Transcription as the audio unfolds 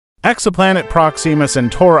Exoplanet Proxima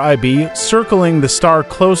Centauri B, circling the star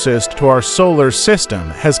closest to our solar system,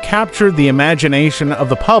 has captured the imagination of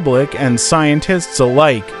the public and scientists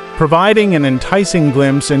alike, providing an enticing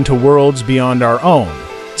glimpse into worlds beyond our own.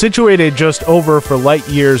 Situated just over 4 light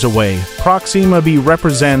years away, Proxima B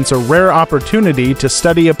represents a rare opportunity to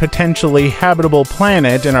study a potentially habitable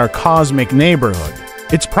planet in our cosmic neighborhood.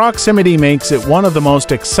 Its proximity makes it one of the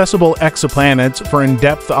most accessible exoplanets for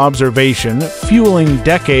in-depth observation, fueling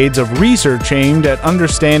decades of research aimed at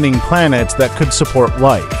understanding planets that could support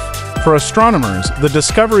life. For astronomers, the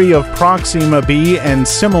discovery of Proxima B and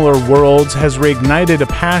similar worlds has reignited a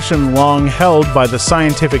passion long held by the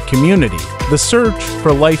scientific community: the search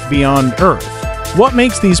for life beyond Earth. What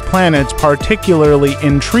makes these planets particularly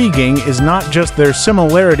intriguing is not just their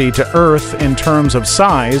similarity to Earth in terms of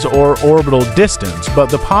size or orbital distance, but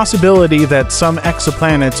the possibility that some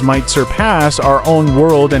exoplanets might surpass our own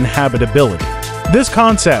world in habitability. This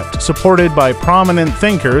concept, supported by prominent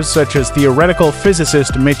thinkers such as theoretical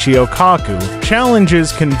physicist Michio Kaku,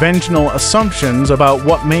 challenges conventional assumptions about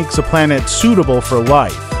what makes a planet suitable for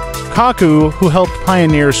life. Kaku, who helped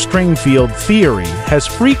pioneer string field theory, has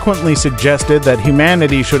frequently suggested that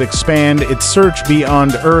humanity should expand its search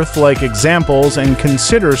beyond Earth-like examples and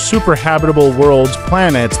consider superhabitable worlds,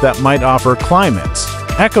 planets that might offer climates,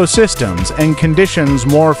 ecosystems, and conditions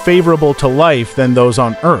more favorable to life than those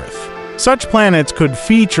on Earth. Such planets could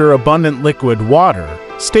feature abundant liquid water,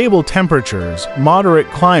 stable temperatures, moderate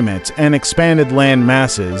climates, and expanded land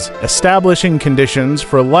masses, establishing conditions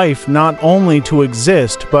for life not only to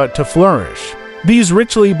exist but to flourish. These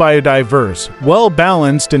richly biodiverse,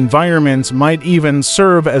 well-balanced environments might even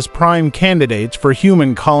serve as prime candidates for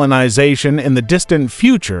human colonization in the distant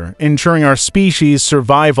future, ensuring our species'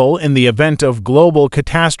 survival in the event of global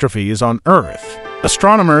catastrophes on Earth.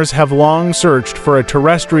 Astronomers have long searched for a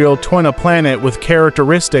terrestrial twin planet with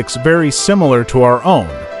characteristics very similar to our own.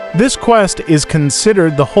 This quest is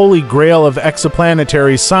considered the holy grail of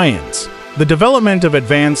exoplanetary science. The development of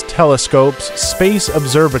advanced telescopes, space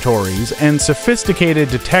observatories, and sophisticated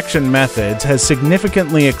detection methods has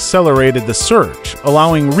significantly accelerated the search,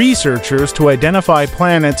 allowing researchers to identify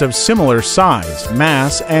planets of similar size,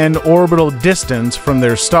 mass, and orbital distance from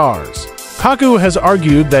their stars. Kaku has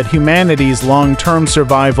argued that humanity's long-term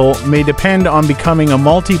survival may depend on becoming a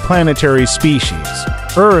multiplanetary species.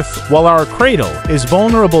 Earth, while our cradle, is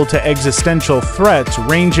vulnerable to existential threats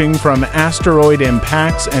ranging from asteroid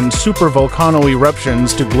impacts and supervolcano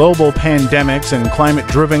eruptions to global pandemics and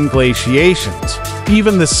climate-driven glaciations.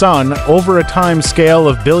 Even the Sun, over a time scale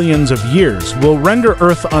of billions of years, will render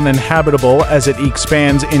Earth uninhabitable as it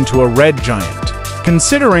expands into a red giant.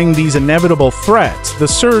 Considering these inevitable threats, the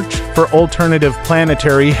search for alternative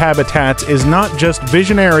planetary habitats is not just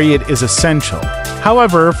visionary, it is essential.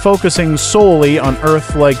 However, focusing solely on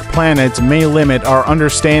Earth-like planets may limit our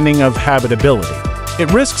understanding of habitability.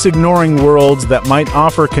 It risks ignoring worlds that might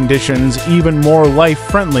offer conditions even more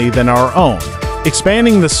life-friendly than our own.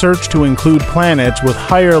 Expanding the search to include planets with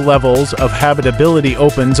higher levels of habitability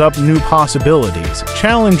opens up new possibilities,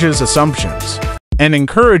 challenges assumptions, and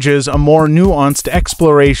encourages a more nuanced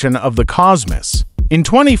exploration of the cosmos. In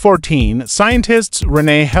 2014, scientists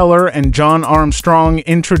Renee Heller and John Armstrong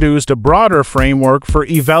introduced a broader framework for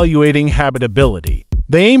evaluating habitability.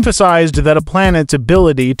 They emphasized that a planet's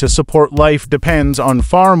ability to support life depends on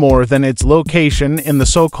far more than its location in the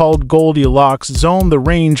so-called Goldilocks zone, the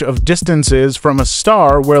range of distances from a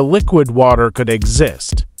star where liquid water could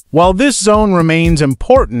exist. While this zone remains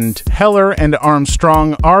important, Heller and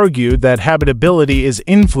Armstrong argued that habitability is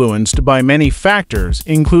influenced by many factors,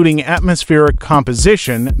 including atmospheric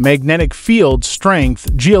composition, magnetic field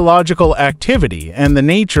strength, geological activity, and the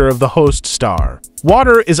nature of the host star.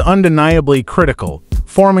 Water is undeniably critical,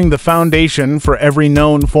 forming the foundation for every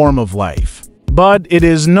known form of life. But it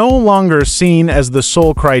is no longer seen as the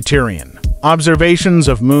sole criterion. Observations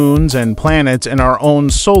of moons and planets in our own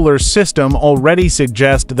solar system already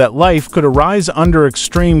suggest that life could arise under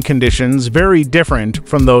extreme conditions very different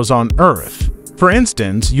from those on Earth. For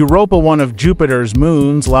instance, Europa, one of Jupiter's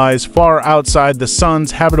moons, lies far outside the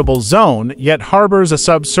Sun's habitable zone, yet harbors a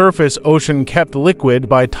subsurface ocean kept liquid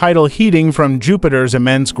by tidal heating from Jupiter's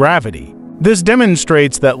immense gravity. This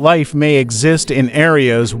demonstrates that life may exist in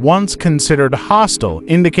areas once considered hostile,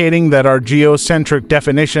 indicating that our geocentric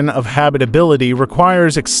definition of habitability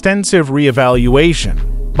requires extensive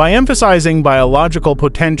reevaluation. By emphasizing biological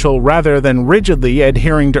potential rather than rigidly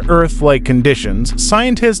adhering to Earth-like conditions,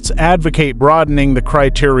 scientists advocate broadening the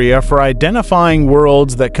criteria for identifying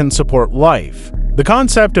worlds that can support life. The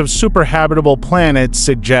concept of superhabitable planets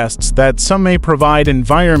suggests that some may provide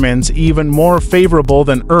environments even more favorable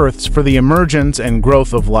than Earth's for the emergence and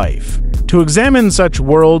growth of life. To examine such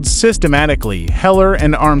worlds systematically, Heller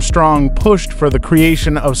and Armstrong pushed for the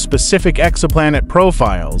creation of specific exoplanet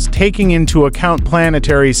profiles, taking into account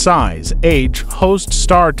planetary size, age, host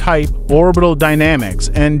star type, orbital dynamics,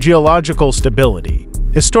 and geological stability.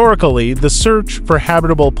 Historically, the search for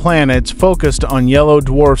habitable planets focused on yellow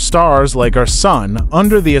dwarf stars like our Sun,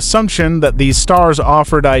 under the assumption that these stars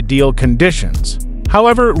offered ideal conditions.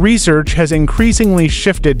 However, research has increasingly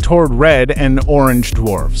shifted toward red and orange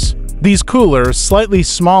dwarfs. These cooler, slightly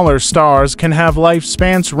smaller stars can have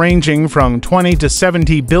lifespans ranging from 20 to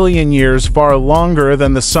 70 billion years, far longer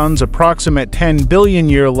than the Sun's approximate 10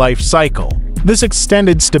 billion-year life cycle. This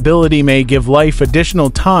extended stability may give life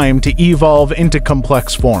additional time to evolve into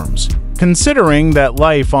complex forms. Considering that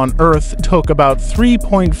life on Earth took about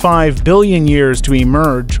 3.5 billion years to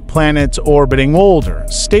emerge, planets orbiting older,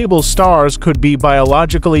 stable stars could be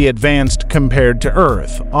biologically advanced compared to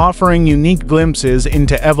Earth, offering unique glimpses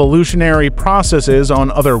into evolutionary processes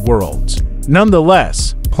on other worlds.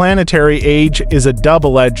 Nonetheless, planetary age is a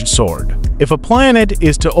double-edged sword. If a planet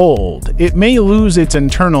is too old, it may lose its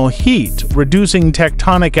internal heat, reducing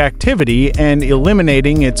tectonic activity and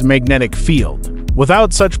eliminating its magnetic field.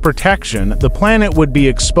 Without such protection, the planet would be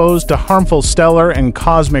exposed to harmful stellar and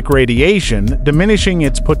cosmic radiation, diminishing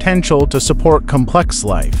its potential to support complex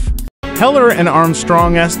life. Heller and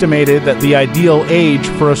Armstrong estimated that the ideal age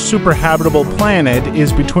for a superhabitable planet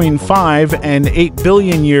is between 5 and 8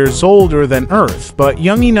 billion years older than Earth, but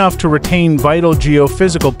young enough to retain vital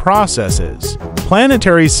geophysical processes.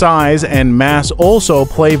 Planetary size and mass also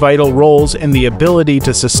play vital roles in the ability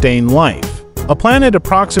to sustain life. A planet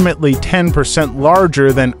approximately 10%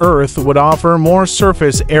 larger than Earth would offer more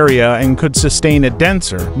surface area and could sustain a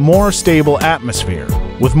denser, more stable atmosphere.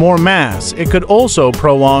 With more mass, it could also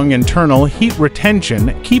prolong internal heat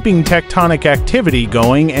retention, keeping tectonic activity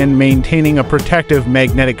going and maintaining a protective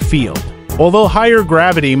magnetic field. Although higher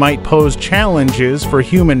gravity might pose challenges for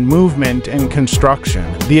human movement and construction,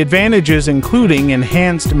 the advantages including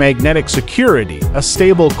enhanced magnetic security, a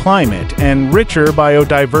stable climate, and richer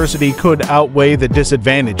biodiversity could outweigh the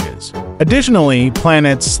disadvantages. Additionally,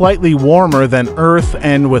 planets slightly warmer than Earth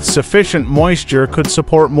and with sufficient moisture could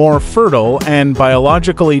support more fertile and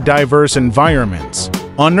biologically diverse environments.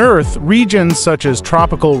 On Earth, regions such as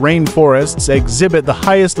tropical rainforests exhibit the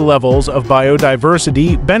highest levels of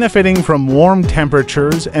biodiversity, benefiting from warm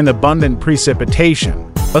temperatures and abundant precipitation.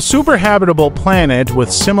 A superhabitable planet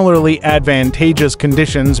with similarly advantageous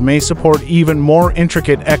conditions may support even more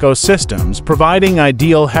intricate ecosystems, providing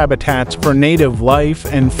ideal habitats for native life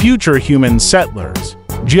and future human settlers.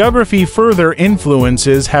 Geography further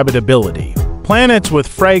influences habitability. Planets with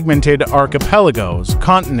fragmented archipelagos,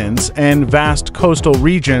 continents, and vast coastal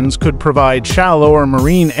regions could provide shallower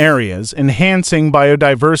marine areas, enhancing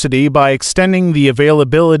biodiversity by extending the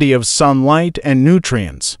availability of sunlight and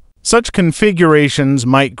nutrients. Such configurations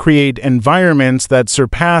might create environments that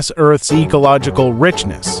surpass Earth's ecological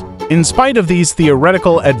richness. In spite of these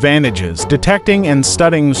theoretical advantages, detecting and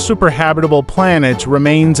studying superhabitable planets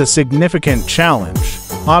remains a significant challenge.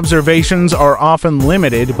 Observations are often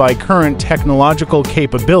limited by current technological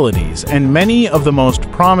capabilities, and many of the most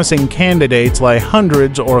promising candidates lie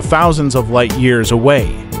hundreds or thousands of light years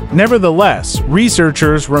away. Nevertheless,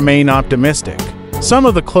 researchers remain optimistic. Some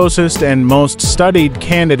of the closest and most studied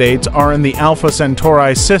candidates are in the Alpha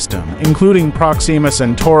Centauri system, including Proxima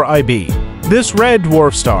Centauri B. This red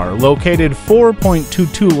dwarf star, located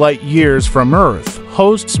 4.22 light-years from Earth,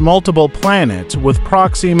 hosts multiple planets, with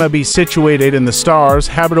Proxima B situated in the star's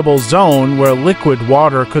habitable zone where liquid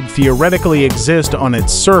water could theoretically exist on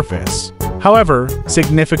its surface. However,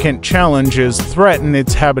 significant challenges threaten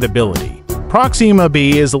its habitability. Proxima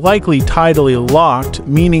B is likely tidally locked,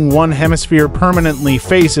 meaning one hemisphere permanently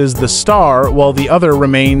faces the star while the other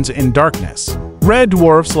remains in darkness. Red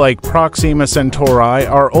dwarfs like Proxima Centauri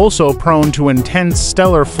are also prone to intense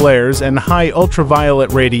stellar flares and high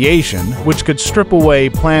ultraviolet radiation, which could strip away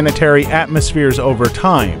planetary atmospheres over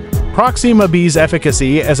time. Proxima B's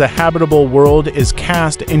efficacy as a habitable world is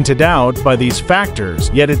cast into doubt by these factors,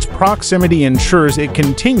 yet its proximity ensures it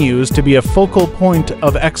continues to be a focal point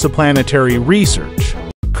of exoplanetary research.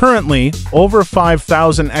 Currently, over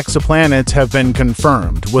 5,000 exoplanets have been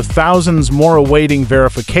confirmed, with thousands more awaiting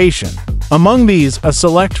verification. Among these, a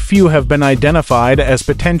select few have been identified as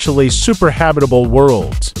potentially superhabitable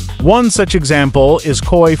worlds. One such example is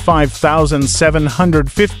KOI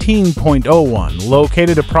 5715.01,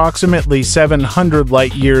 located approximately 700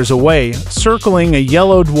 light-years away, circling a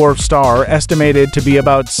yellow dwarf star estimated to be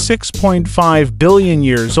about 6.5 billion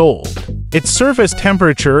years old. Its surface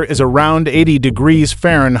temperature is around 80 degrees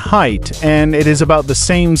Fahrenheit, and it is about the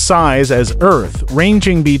same size as Earth,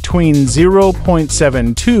 ranging between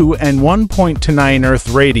 0.72 and 1.29 Earth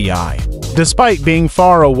radii. Despite being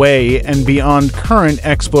far away and beyond current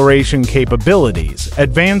exploration capabilities,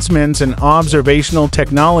 advancements in observational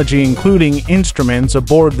technology, including instruments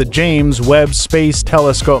aboard the James Webb Space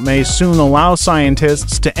Telescope, may soon allow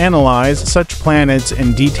scientists to analyze such planets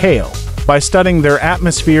in detail. By studying their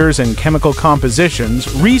atmospheres and chemical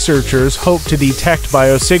compositions, researchers hope to detect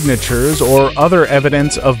biosignatures or other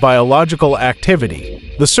evidence of biological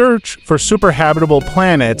activity. The search for superhabitable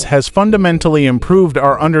planets has fundamentally improved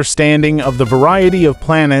our understanding of the variety of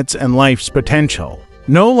planets and life's potential.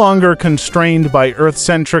 No longer constrained by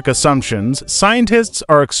Earth-centric assumptions, scientists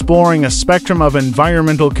are exploring a spectrum of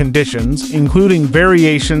environmental conditions, including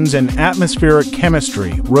variations in atmospheric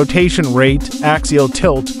chemistry, rotation rate, axial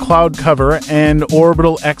tilt, cloud cover, and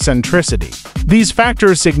orbital eccentricity. These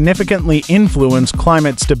factors significantly influence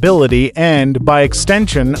climate stability and, by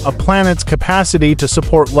extension, a planet's capacity to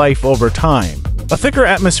support life over time. A thicker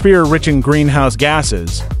atmosphere rich in greenhouse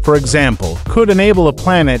gases, for example, could enable a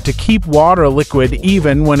planet to keep water liquid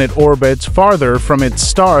even when it orbits farther from its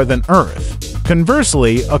star than Earth.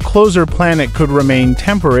 Conversely, a closer planet could remain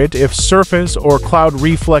temperate if surface or cloud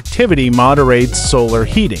reflectivity moderates solar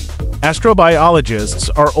heating. Astrobiologists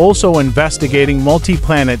are also investigating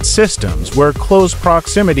multi-planet systems where close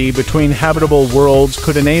proximity between habitable worlds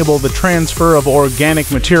could enable the transfer of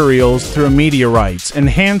organic materials through meteorites,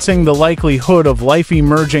 enhancing the likelihood of life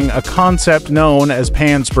emerging, a concept known as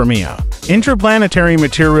panspermia. Interplanetary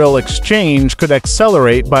material exchange could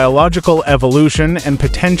accelerate biological evolution and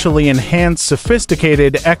potentially enhance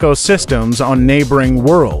sophisticated ecosystems on neighboring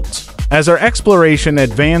worlds. As our exploration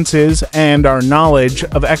advances and our knowledge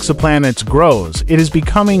of exoplanets grows, it is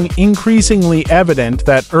becoming increasingly evident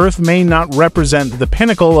that Earth may not represent the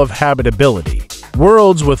pinnacle of habitability.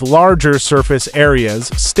 Worlds with larger surface areas,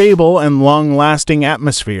 stable and long-lasting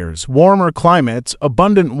atmospheres, warmer climates,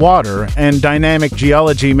 abundant water, and dynamic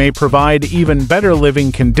geology may provide even better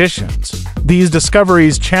living conditions. These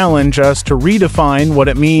discoveries challenge us to redefine what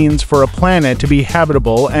it means for a planet to be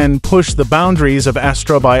habitable and push the boundaries of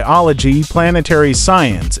astrobiology, planetary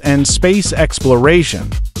science, and space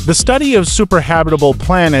exploration. The study of superhabitable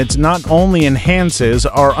planets not only enhances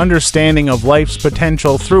our understanding of life's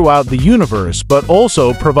potential throughout the universe, but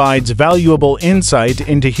also provides valuable insight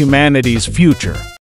into humanity's future.